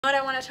What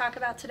I want to talk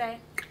about today?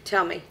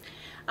 Tell me.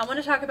 I want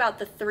to talk about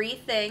the 3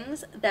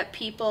 things that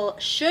people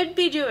should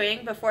be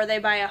doing before they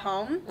buy a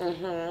home.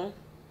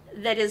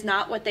 That is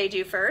not what they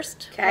do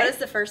first. Okay. What is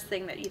the first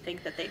thing that you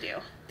think that they do?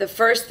 The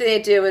first thing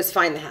they do is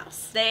find the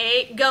house.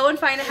 They go and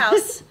find a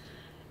house,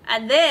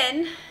 and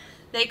then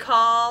they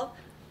call,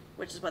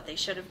 which is what they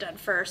should have done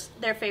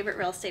first, their favorite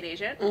real estate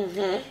agent.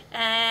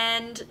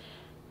 And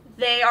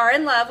they are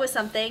in love with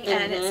something,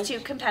 and it's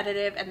too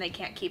competitive, and they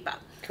can't keep up.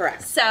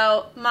 Correct.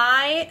 So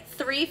my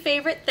 3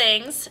 favorite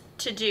things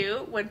to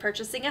do when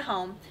purchasing a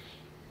home: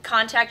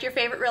 contact your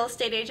favorite real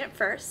estate agent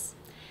first,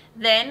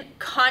 then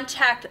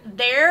contact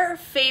their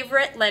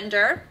favorite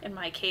lender. In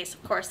my case,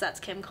 of course, that's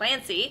Kim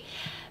Clancy,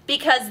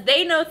 because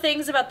they know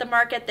things about the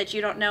market that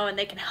you don't know, and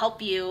they can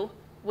help you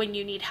when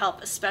you need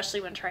help, especially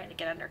when trying to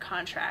get under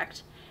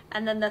contract.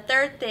 And then the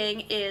third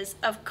thing is,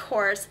 of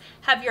course,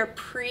 have your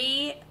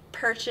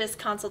pre-purchase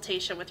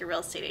consultation with your real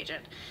estate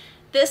agent.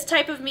 This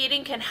type of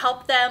meeting can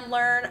help them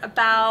learn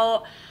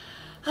about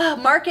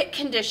market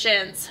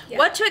conditions,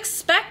 what to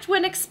expect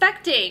when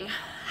expecting,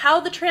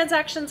 how the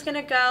transaction's going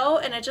to go,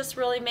 and it just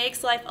really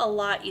makes life a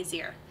lot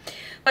easier.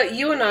 What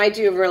you and I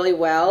do really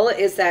well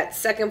is that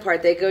second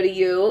part. They go to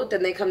you,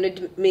 then they come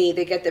to me,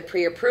 they get the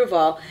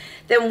pre-approval.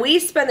 Then we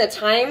spend the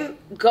time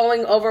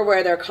going over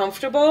where they're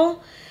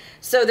comfortable.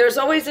 So there's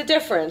always a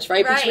difference,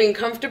 right, between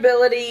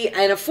comfortability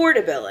and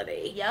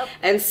affordability. Yep.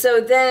 And so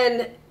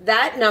then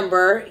that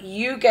number,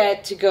 you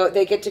get to go,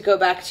 they get to go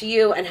back to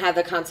you and have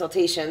the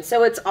consultation.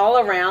 So it's all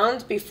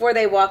around. Before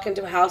they walk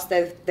into a house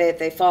that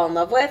they fall in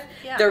love with,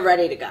 they're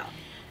ready to go.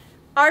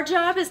 Our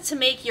job is to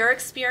make your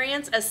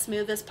experience as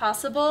smooth as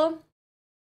possible.